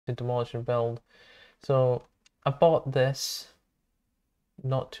to demolish or build. So I bought this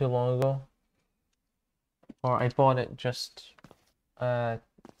not too long ago, or I bought it just when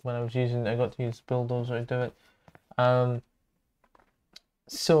I got to use the bulldozer to do it.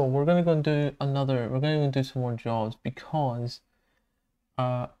 So we're gonna go and do we're gonna go and do some more jobs because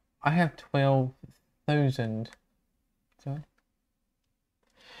I have 12,000. Sorry.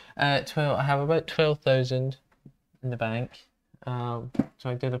 I have about 12,000 in the bank. So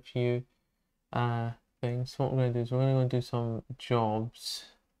I did a few things. So what we're gonna do is we're gonna go and do some jobs.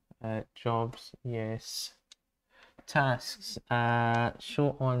 Jobs, yes. Tasks.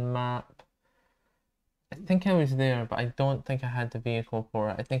 Show on map. I think I was there, but I don't think I had the vehicle for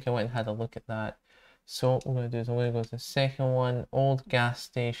it. I think I went and had a look at that. So what we're going to do is I'm going to go to the second one, old gas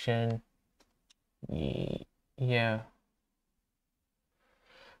station. Yeah.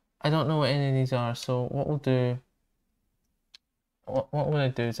 I don't know what any of these are, so what we'll do, what I'm going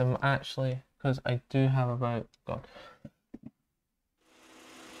to do is I'm actually, because I do have about, God,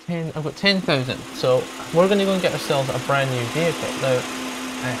 I've got 10,000, so we're going to go and get ourselves a brand new vehicle. Now,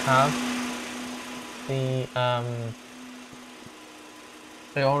 I have I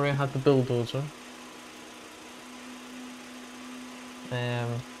already had the bulldozer.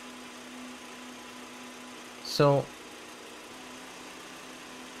 So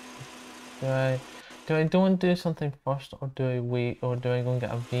do I don't do something first, or do I wait, or do I go and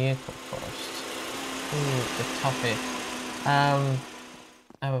get a vehicle first? Ooh, the toughie. I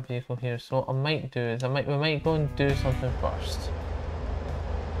have a vehicle here, so what I might do is we might go and do something first.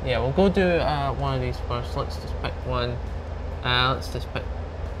 Yeah, we'll go do one of these first. Let's just pick one. Let's just pick.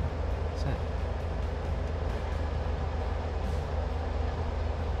 What's it?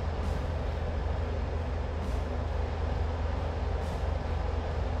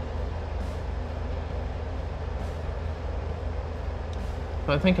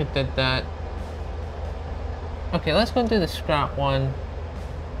 But I think I did that. Okay, let's go and do the scrap one.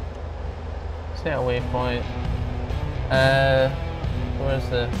 Set a waypoint. Where's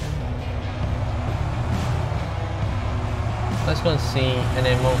the... Let's go and see, and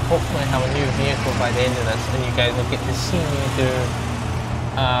then we'll hopefully have a new vehicle by the end of this, and you guys will get to see me do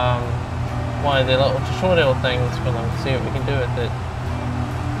one of the little tutorial things for them, see what we can do with it.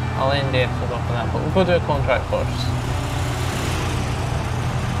 I'll end the episode off of that, but we'll go do a contract first.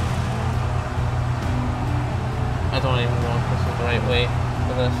 I don't even know if this is the right way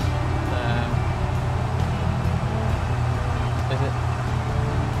for this. Is it?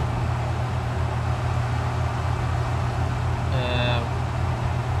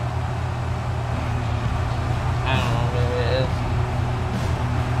 I don't know, maybe it is.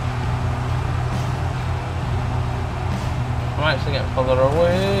 I'm actually getting further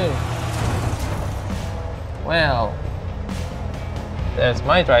away. Well, there's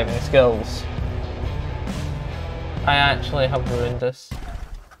my driving skills. I actually have ruined this.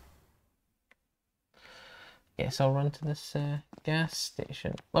 Yes, I'll run to this gas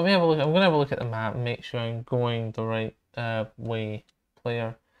station. Let me have a look. I'm going to have a look at the map and make sure I'm going the right way.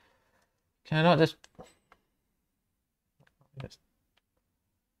 Player. Can I not just...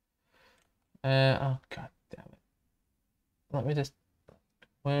 oh, god damn it. Let me just...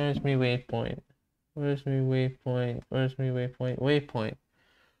 Where's my waypoint? Where's my waypoint? Where's my waypoint? Waypoint.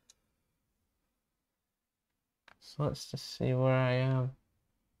 So let's just see where I am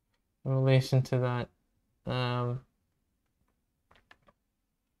in relation to that.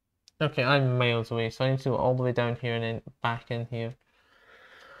 Okay, I'm miles away, so I need to go all the way down here and then back in here.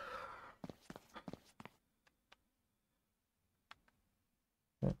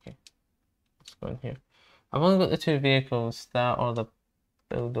 Okay, let's go in here. I've only got the two vehicles, that or the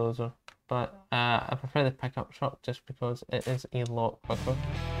bulldozer, but I prefer the pickup truck just because it is a lot quicker.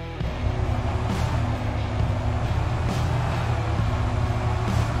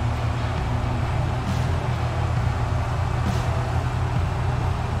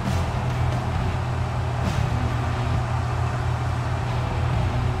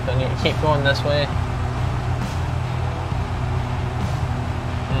 So I need to keep going this way.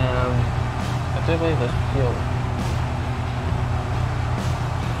 I do believe there's fuel.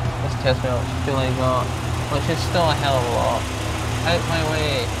 Let's test me out what fuel I got, which is still a hell of a lot. Out my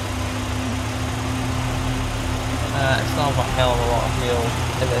way! I still have a hell of a lot of fuel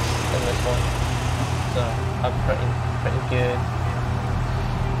in this one, so I'm pretty good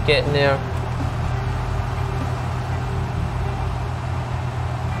getting there.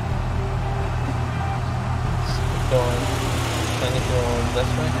 Let's keep going. I need to go this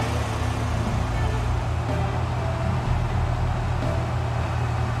way.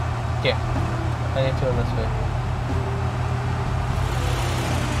 Yeah, I need to go this way.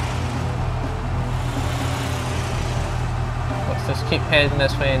 just keep heading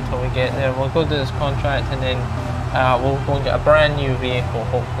this way until we get there. We'll go do this contract and then we'll go and get a brand new vehicle,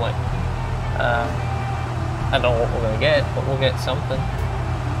 hopefully. I don't know what we're going to get, but we'll get something.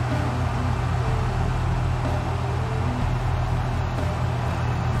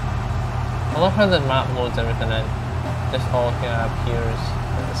 I love how the map loads everything in. This all kind of appears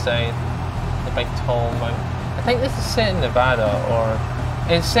at the side. The big tall mountain. I think this is set in Nevada, or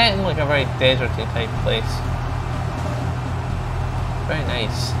it's set in like a very deserty type place. Very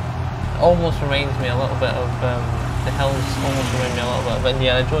nice. It almost reminds me a little bit of the hills. Almost remind me a little bit of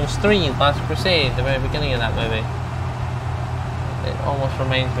Indiana Jones 3: Last Crusade, the very beginning of that movie. It almost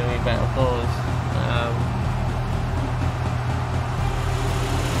reminds me a wee bit of those.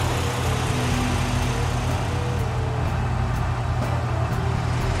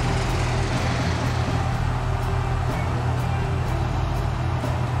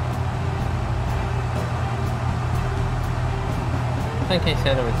 I think I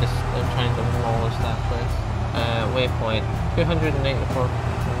said I would just try and demolish that place. Waypoint, 294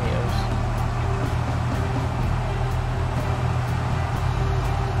 meters.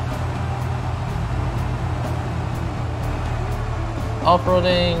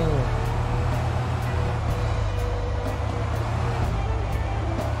 Off-roading!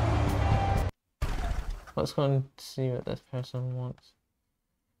 Let's go and see what this person wants.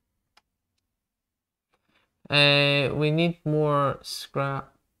 We need more scraps,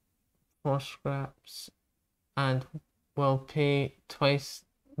 and we'll pay twice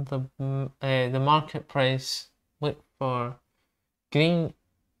the market price. Look for green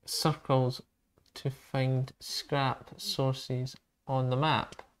circles to find scrap sources on the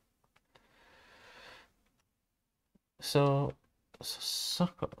map. So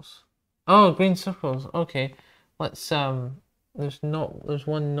circles. Oh, green circles. Okay, let's There's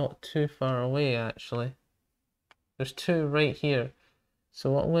one not too far away actually. There's two right here.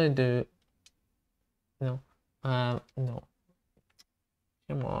 So what I'm going to do... No. No.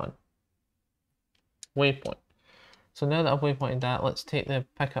 Come on. Waypoint. So now that I've waypointed that, let's take the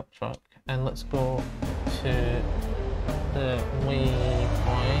pickup truck and let's go to the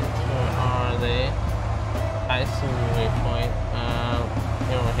waypoint. Where are they? I see the waypoint.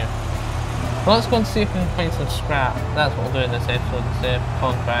 They're over here. Well, let's go and see if we can find some scrap. That's what we'll do in this episode instead of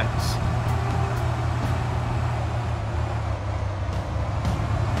contracts.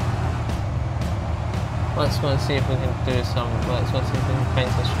 Let's go and see if we can do some, let's go and see if we can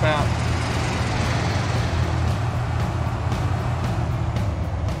find some scrap.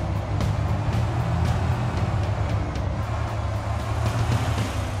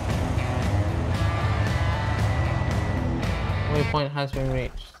 Waypoint has been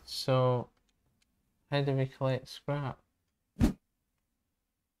reached, so how do we collect scrap?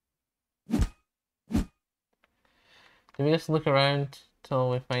 Do we just look around till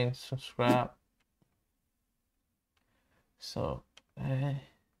we find some scrap? So,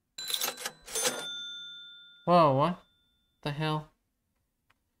 whoa, what the hell?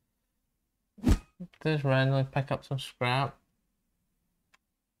 Just randomly pick up some scrap.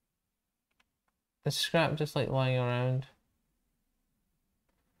 Is scrap just like lying around?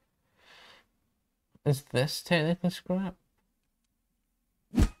 Is this technically scrap?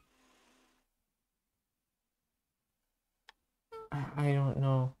 I don't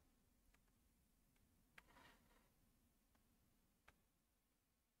know.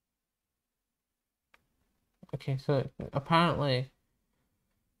 Okay, so apparently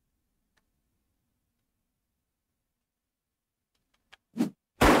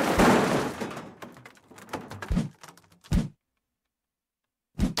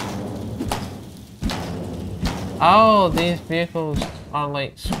oh, these vehicles are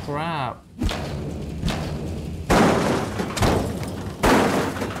like scrap.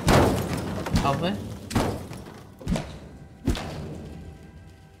 Are they?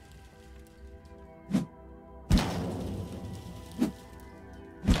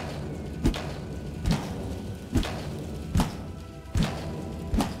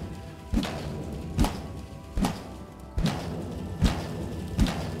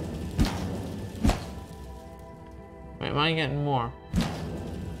 Am I getting more?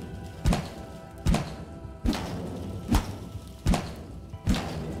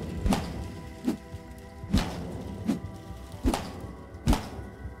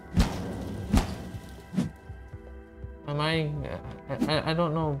 Am I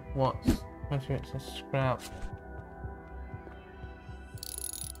don't know what's contributes to scrap.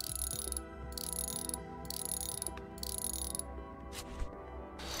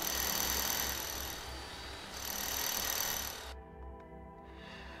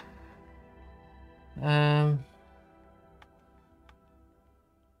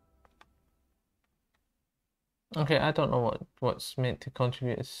 Okay, I don't know what's meant to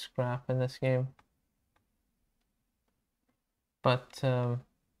contribute as scrap in this game. But so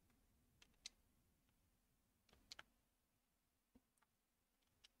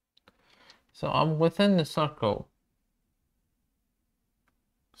I'm within the circle.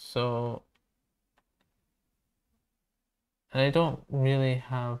 So I don't really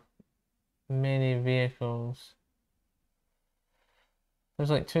have many vehicles. There's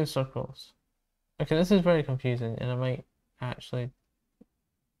like 2 circles. Okay, this is very confusing, and I might actually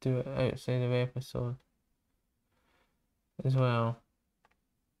do it outside of episode as well.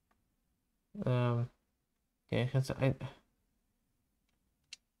 Yeah, because I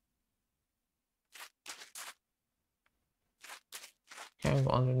can't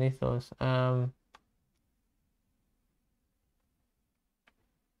go underneath those.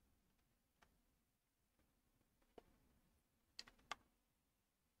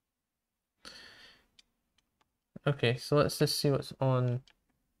 Okay, so let's just see what's on.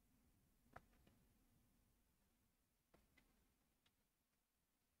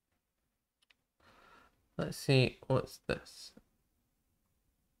 Let's see what's this.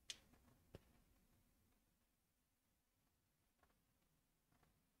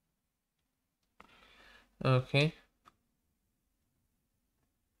 Okay.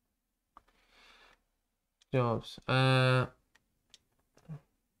 Jobs.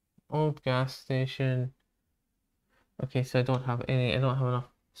 Old gas station. Okay, so I don't have enough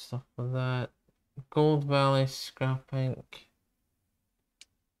stuff for that. Gold Valley scrapping.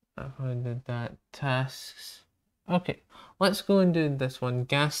 I've already did that. Tasks. Okay, let's go and do this one.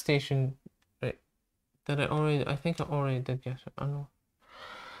 Gas station. Right. Did I already? I think I already did gas. I know.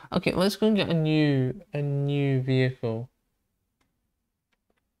 Okay, let's go and get a new vehicle.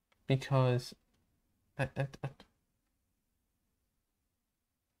 Because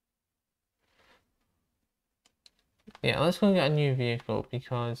yeah, let's go and get a new vehicle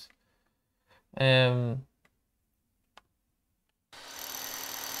because yeah,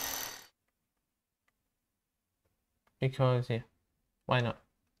 why not?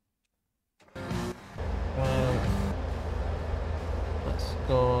 Let's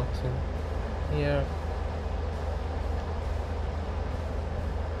go to here.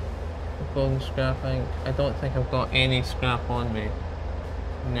 Golden scrapping. I don't think I've got any scrap on me.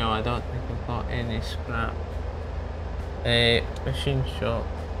 No, I don't think I've got any scrap. Machine shop.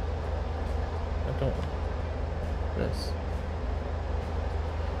 I don't. This.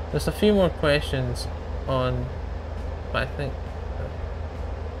 There's a few more questions on, but I think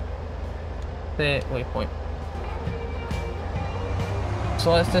the waypoint.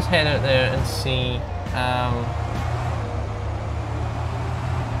 So let's just head out there and see.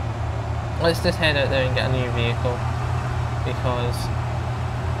 Let's just head out there and get a new vehicle because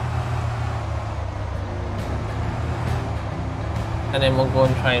and then we'll go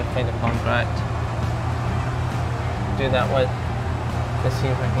and try and find a contract. Do that with. Let's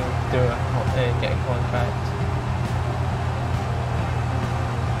see if I can get a contract.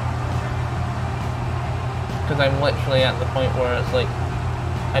 Because I'm literally at the point where it's like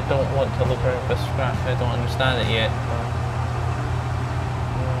I don't want to look around for scrap. I don't understand it yet.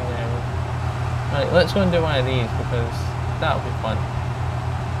 Right, let's go and do one of these because that'll be fun.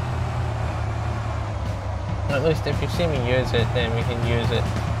 At least if you see me use it, then we can use it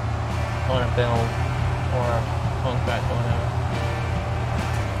on a build or a contract or whatever.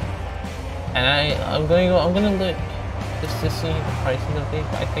 And I'm gonna look just to see the prices of these,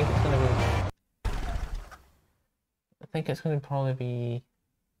 but I think it's gonna probably be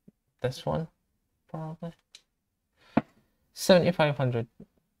this one, probably 7,500.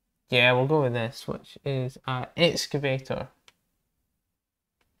 Yeah, we'll go with this, which is an excavator.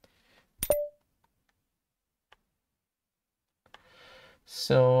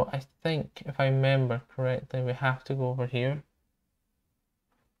 So I think, if I remember correctly, we have to go over here.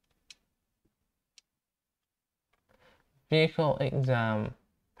 Vehicle exam,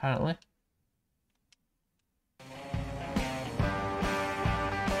 apparently.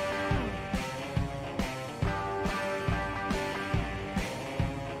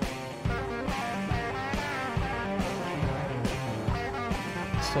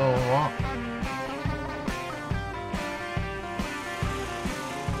 So what?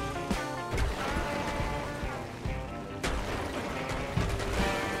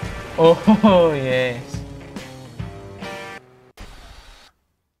 Oh yes.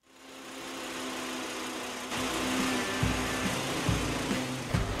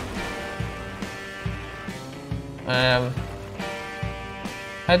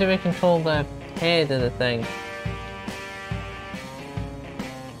 How do we control the head of the thing?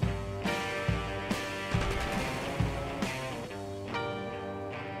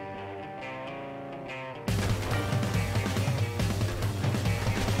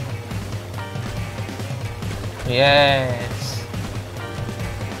 Yes.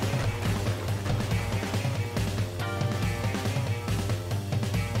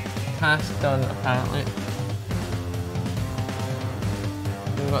 Task done, apparently.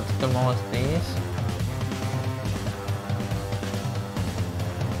 We've got to demolish these.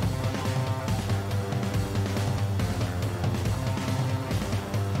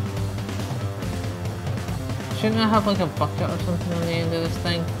 Shouldn't I have like a bucket or something on the end of this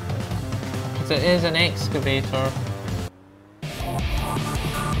thing? Because it is an excavator.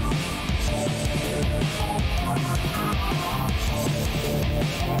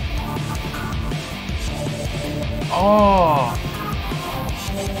 Oh!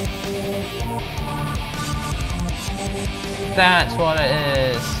 That's what it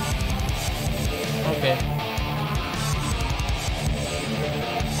is. Okay.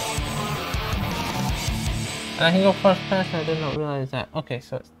 And I can go first person, I did not realize that. Okay,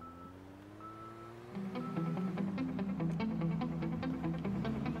 so it's...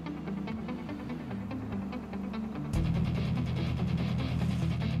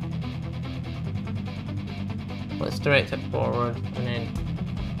 Let's direct it forward and then...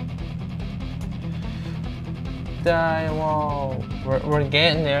 Die wall! We're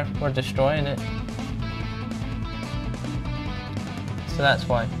getting there, we're destroying it. So that's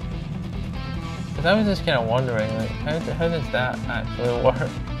why. Because I was just kind of wondering, like, how does that actually work?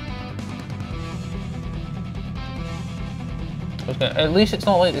 Okay, at least it's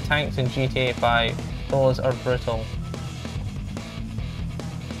not like the tanks in GTA 5. Those are brutal.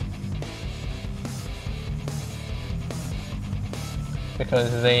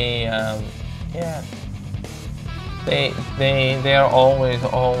 Because they, yeah. They are always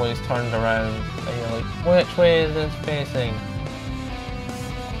turned around. And you're like, which way is this facing?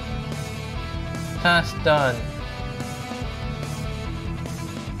 Task done.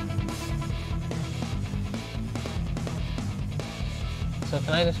 So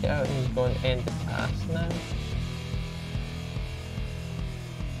can I just get out and go and end the task now?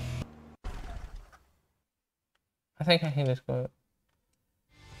 I think I can just go.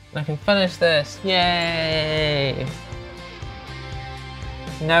 I can finish this. Yay!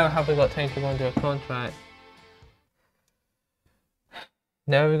 Now have we got time to go and do a contract?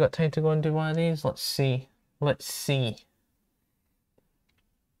 Now we've got time to go and do one of these. Let's see. Let's see.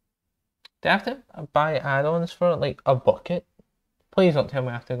 Do I have to buy add-ons for it? Like a bucket? Please don't tell me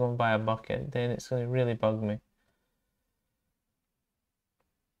I have to go and buy a bucket. Then it's going to really bug me.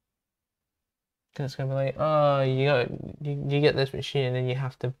 Because it's going to be like, oh, you get this machine and then you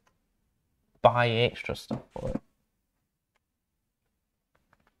have to buy extra stuff for it.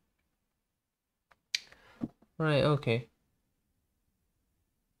 Right, okay.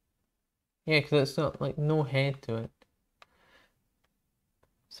 Yeah, because it's got like no head to it.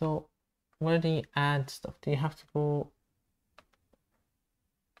 So, where do you add stuff? Do you have to go...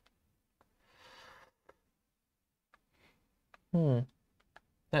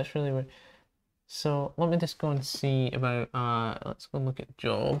 That's really weird. So, let me just go and see about, let's go and look at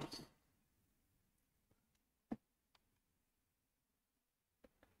jobs.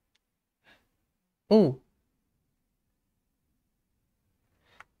 Oh!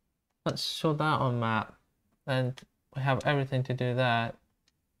 Let's show that on map. And we have everything to do that.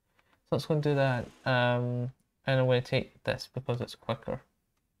 So let's go and do that. And I'm going to take this because it's quicker.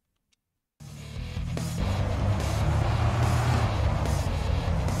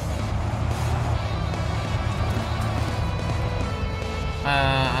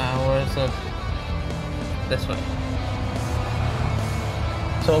 Where is it? This way.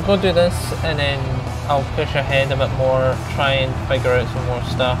 So I'll go do this and then I'll push ahead a bit more, try and figure out some more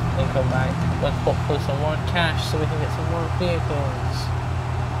stuff and come back with hopefully some more cash so we can get some more vehicles.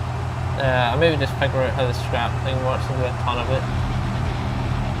 I'll maybe just figure out how the scrap thing works and do a ton of it.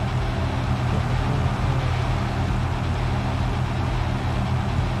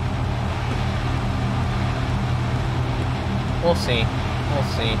 We'll see. We'll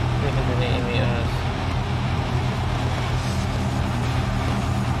see. 380 meters.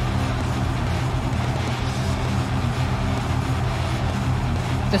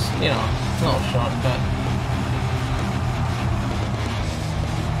 Just, you know, a little shortcut.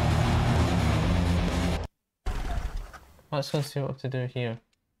 Let's go see what we have to do here.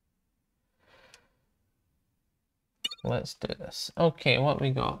 Let's do this. Okay, what we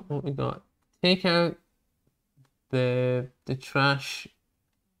got? What we got? Take out the trash.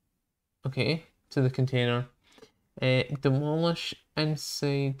 Okay, to the container. Demolish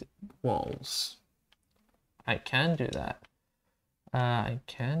inside walls. I can do that. I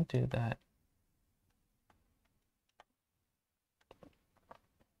can do that.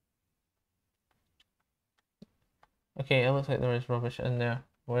 Okay, it looks like there is rubbish in there.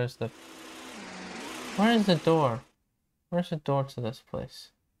 Where is the door? Where's the door to this place?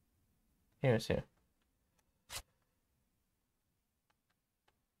 Here it's here.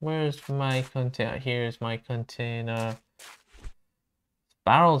 Where's my container? Here's my container.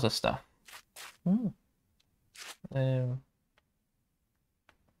 Barrels of stuff. Yeah.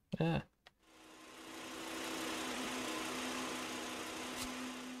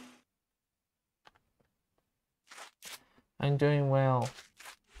 I'm doing well.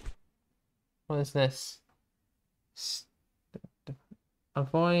 What is this?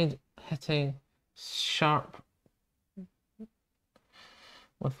 Avoid hitting sharp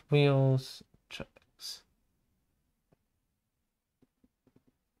with wheels tricks.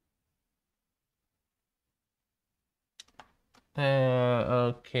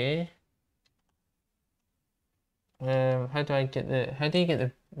 Okay. How do you get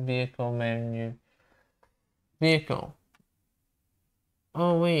the vehicle menu? Vehicle.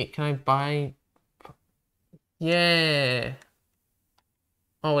 Oh wait, can I buy? Yeah.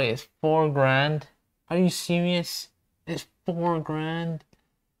 Oh wait, it's 4 grand. Are you serious? It's 4 grand.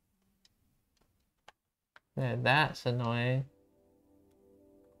 Yeah, that's annoying.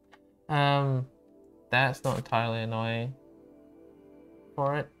 That's not entirely annoying.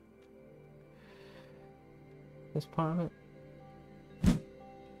 For it. This part of it.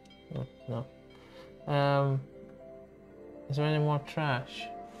 No. Is there any more trash?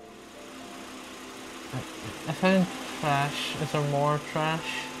 I found trash. Is there more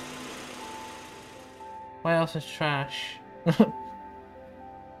trash? What else is trash?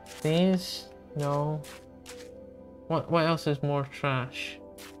 These? No. What else is more trash?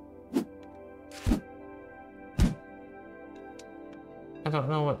 I don't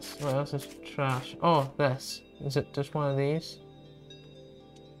know what else is trash. Oh, this. Is it just one of these?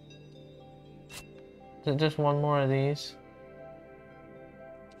 Is it just one more of these?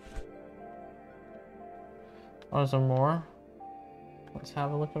 Or is there more? Let's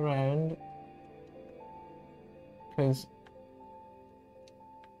have a look around. Because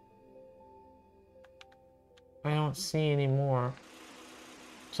I don't see any more.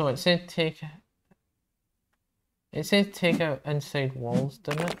 So it said take out inside walls,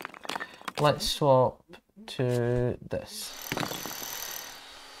 didn't it? Let's swap to this.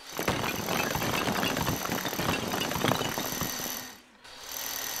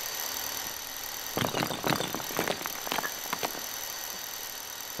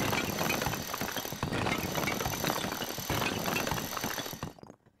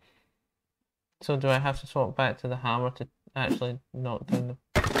 So do I have to swap back to the hammer to actually knock down the...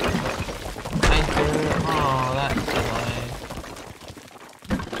 I do. Oh, that's annoying.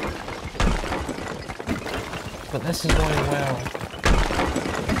 But this is going well.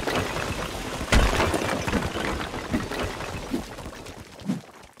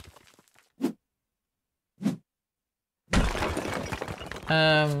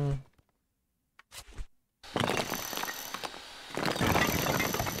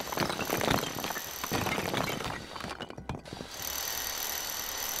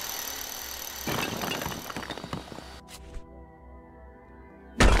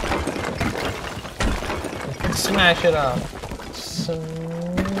 Smash it up.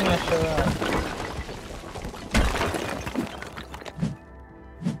 Smash it up.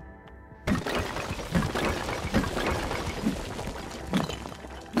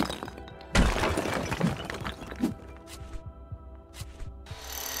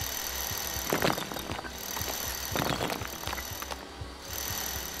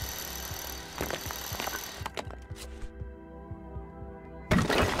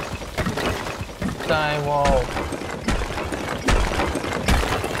 Die wall.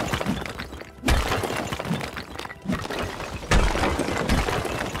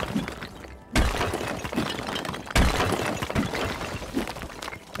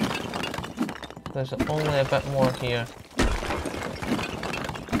 There's only a bit more here.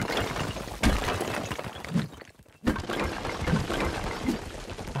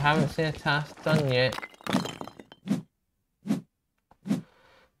 I haven't seen a task done yet.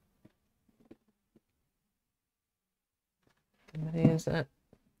 How many is that?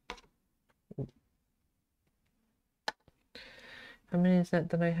 How many is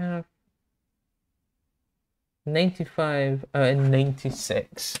that I have? 95 out of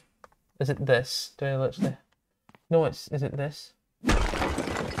 96. Is it this? Do I literally... No, is it this?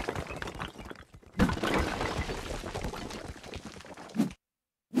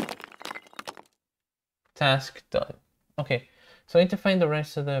 Task done. Okay, so I need to find the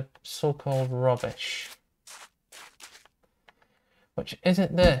rest of the so-called rubbish. Which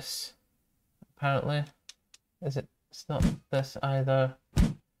isn't this, apparently. Is it It's not this either.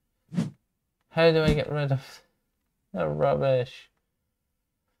 How do I get rid of the rubbish?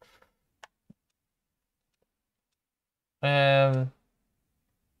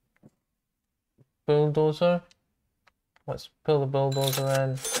 Bulldozer. Let's pull the bulldozer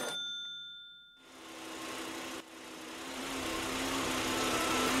in.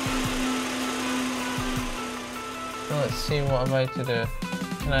 So let's see what I'm about to do.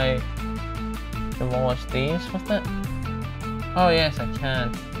 Can I demolish these with it? Oh yes, I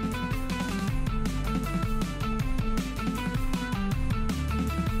can.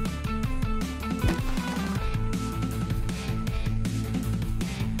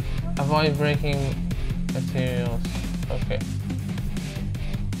 Avoid breaking materials. Okay.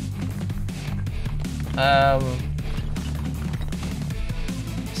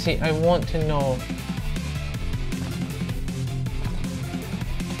 See, I want to know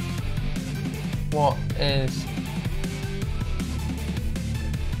what is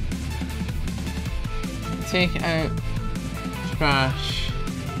take out trash.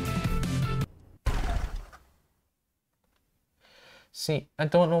 See, I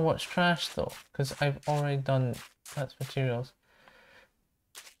don't know what's trash though, because I've already done that's materials.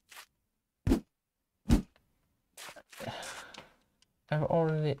 I've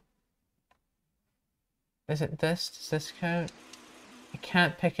already. Is it this? Does this count? I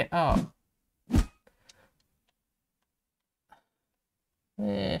can't pick it up.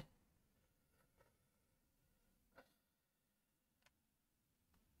 Eh.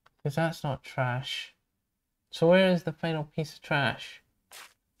 Because that's not trash. So where is the final piece of trash?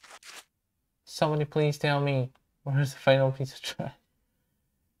 Somebody please tell me, where's the final piece of trash?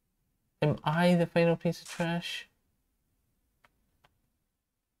 Am I the final piece of trash?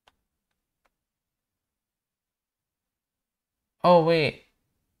 Oh wait,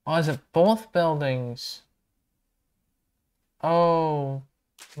 oh, is it both buildings? Oh,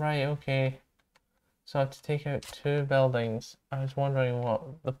 right, okay. So I have to take out 2 buildings. I was wondering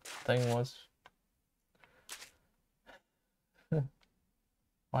what the thing was.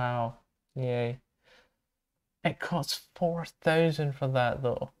 Wow, yay. It costs 4,000 for that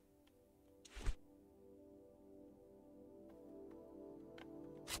though.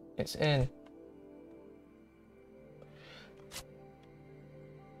 It's in.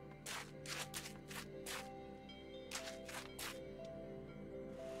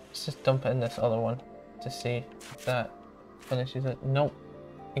 Let's just dump it in this other one to see if that finishes it. Nope.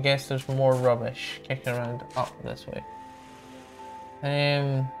 I guess there's more rubbish kicking around up this way.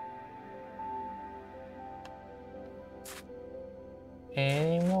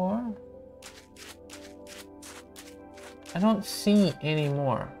 Any more? I don't see any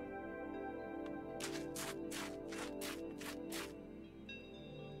more.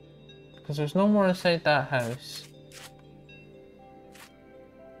 Because there's no more inside that house.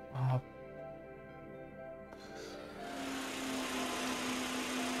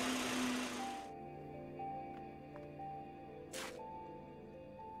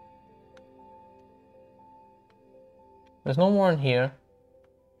 There's no more in here.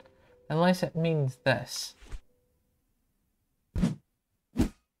 Unless it means this.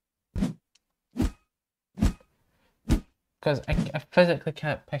 Because I physically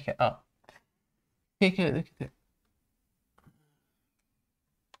can't pick it up. Pick it, look at it.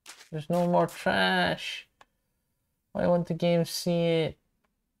 There's no more trash. Why won't the game see it?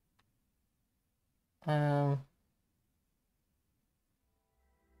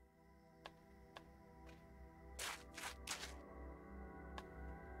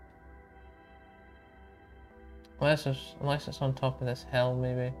 Unless it's on top of this hill,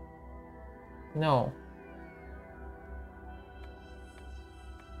 maybe. No.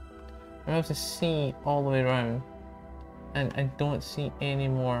 I have to see all the way around, and I don't see any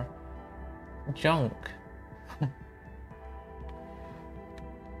more junk.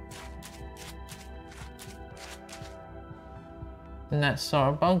 And that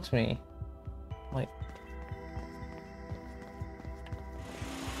sort of bugs me. Like,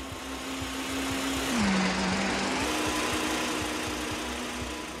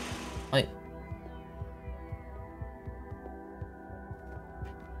 like,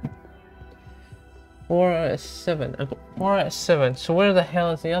 4 out of 7. I got 4 out of 7. So where the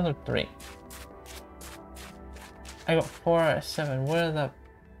hell is the other 3? I got 4 out of 7. Where the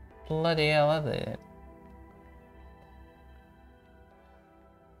bloody hell are they?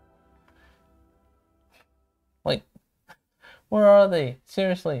 Like, where are they?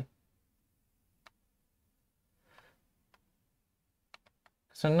 Seriously.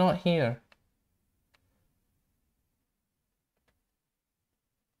 So not here.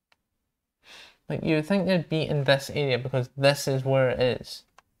 Like, you would think they'd be in this area because this is where it is.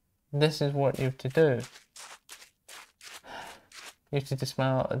 This is what you have to do. You have to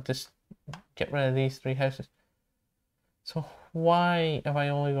just get rid of these 3 houses. So why have I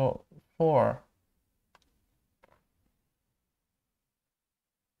only got 4?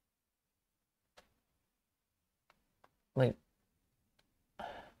 Like,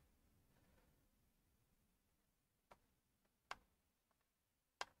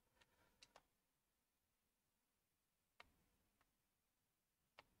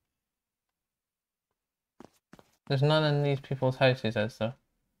 there's none in these people's houses, is there?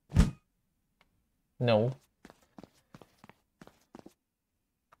 No.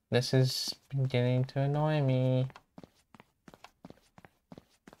 This is beginning to annoy me.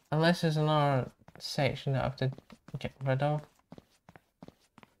 Unless there's another section that I have to get rid of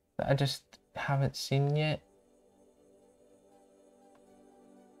that I just haven't seen yet.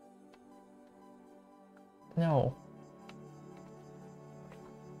 No.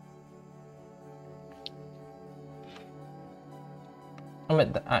 I'm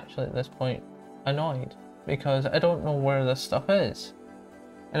actually at this point annoyed because I don't know where this stuff is,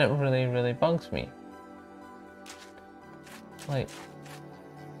 and it really, really bugs me. Like,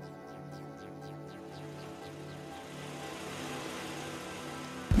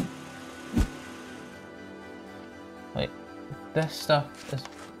 this stuff is,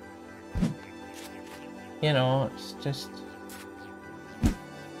 you know, it's just.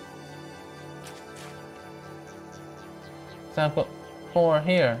 So I've got 4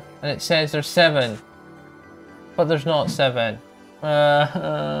 here, and it says there's 7, but there's not 7.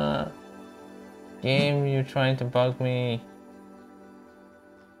 Game, you're trying to bug me.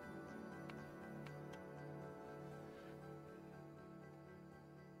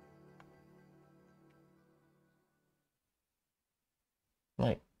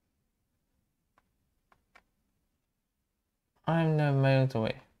 Like, I'm now miles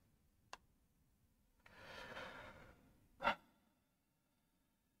away.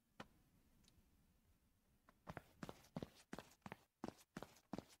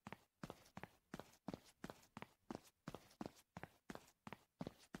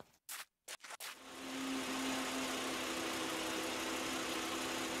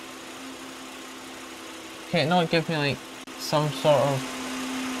 Can it not give me like some sort of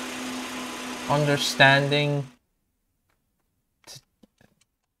understanding?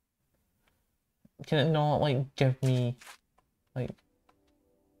 Can it not like give me like,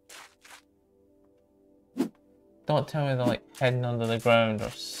 don't tell me they're like hidden under the ground or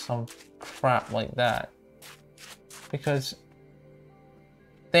some crap like that, because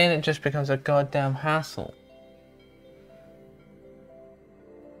then it just becomes a goddamn hassle.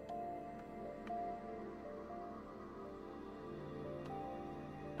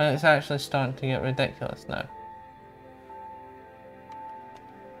 And it's actually starting to get ridiculous now.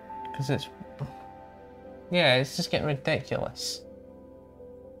 Because it's... yeah, it's just getting ridiculous.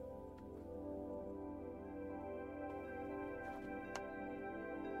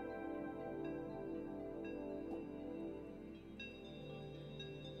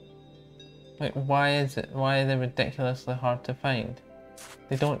 Like, why is it? Why are they ridiculously hard to find?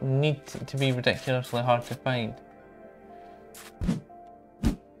 They don't need to be ridiculously hard to find.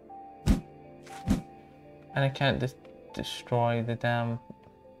 And I can't just destroy the damn...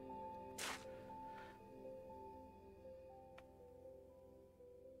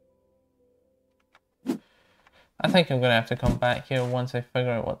 I think I'm going to have to come back here once I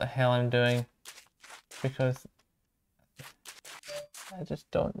figure out what the hell I'm doing. Because I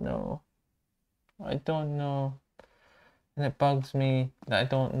just don't know. I don't know. And it bugs me that I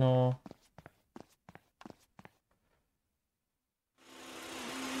don't know.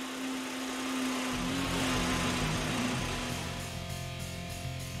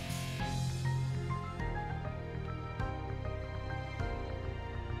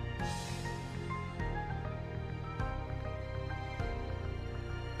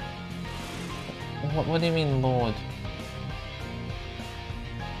 What do you mean load?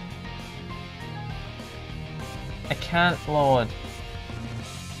 I can't load.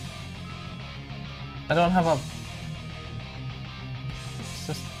 I don't have a... It's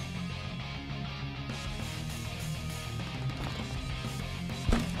just...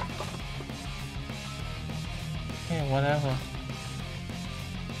 okay, whatever.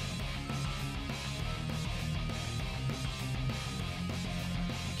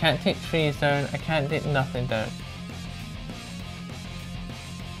 Can't take trees down, I can't take nothing down.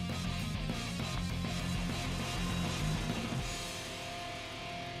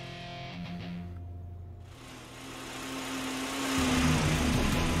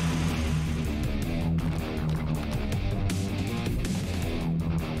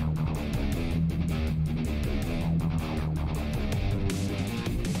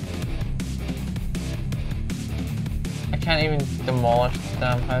 can't even demolish the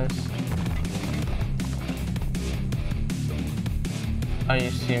damn house. Are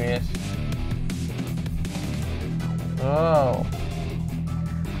you serious? Oh.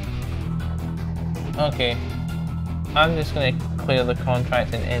 Okay. I'm just gonna clear the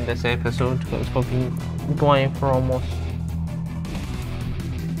contract and end this episode because we've been going for almost...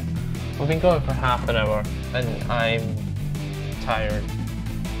 We've been going for half an hour and I'm tired.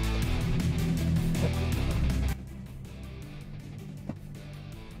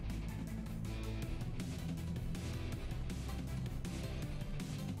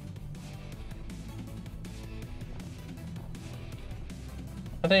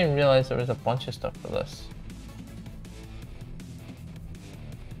 I didn't even realize there was a bunch of stuff for this.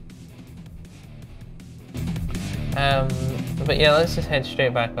 But yeah, let's just head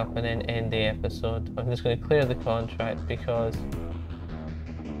straight back up and then end the episode. I'm just going to clear the contract because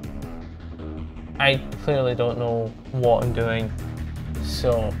I clearly don't know what I'm doing.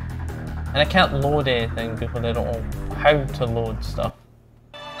 So, and I can't load anything because I don't know how to load stuff.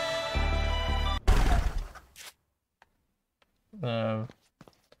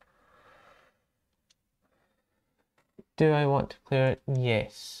 Do I want to clear it?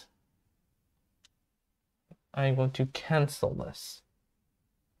 Yes. I'm going to cancel this.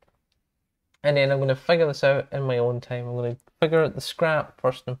 And then I'm going to figure this out in my own time. I'm going to figure out the scrap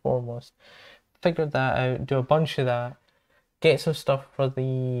first and foremost. Figure that out, do a bunch of that. Get some stuff for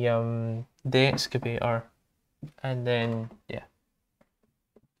the excavator. And then, yeah.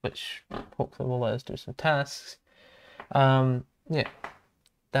 Which hopefully will let us do some tasks. Yeah.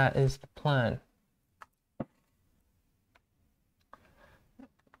 That is the plan.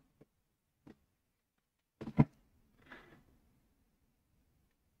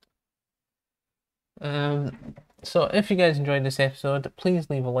 So if you guys enjoyed this episode, please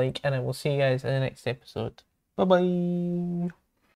leave a like and I will see you guys in the next episode. Bye bye!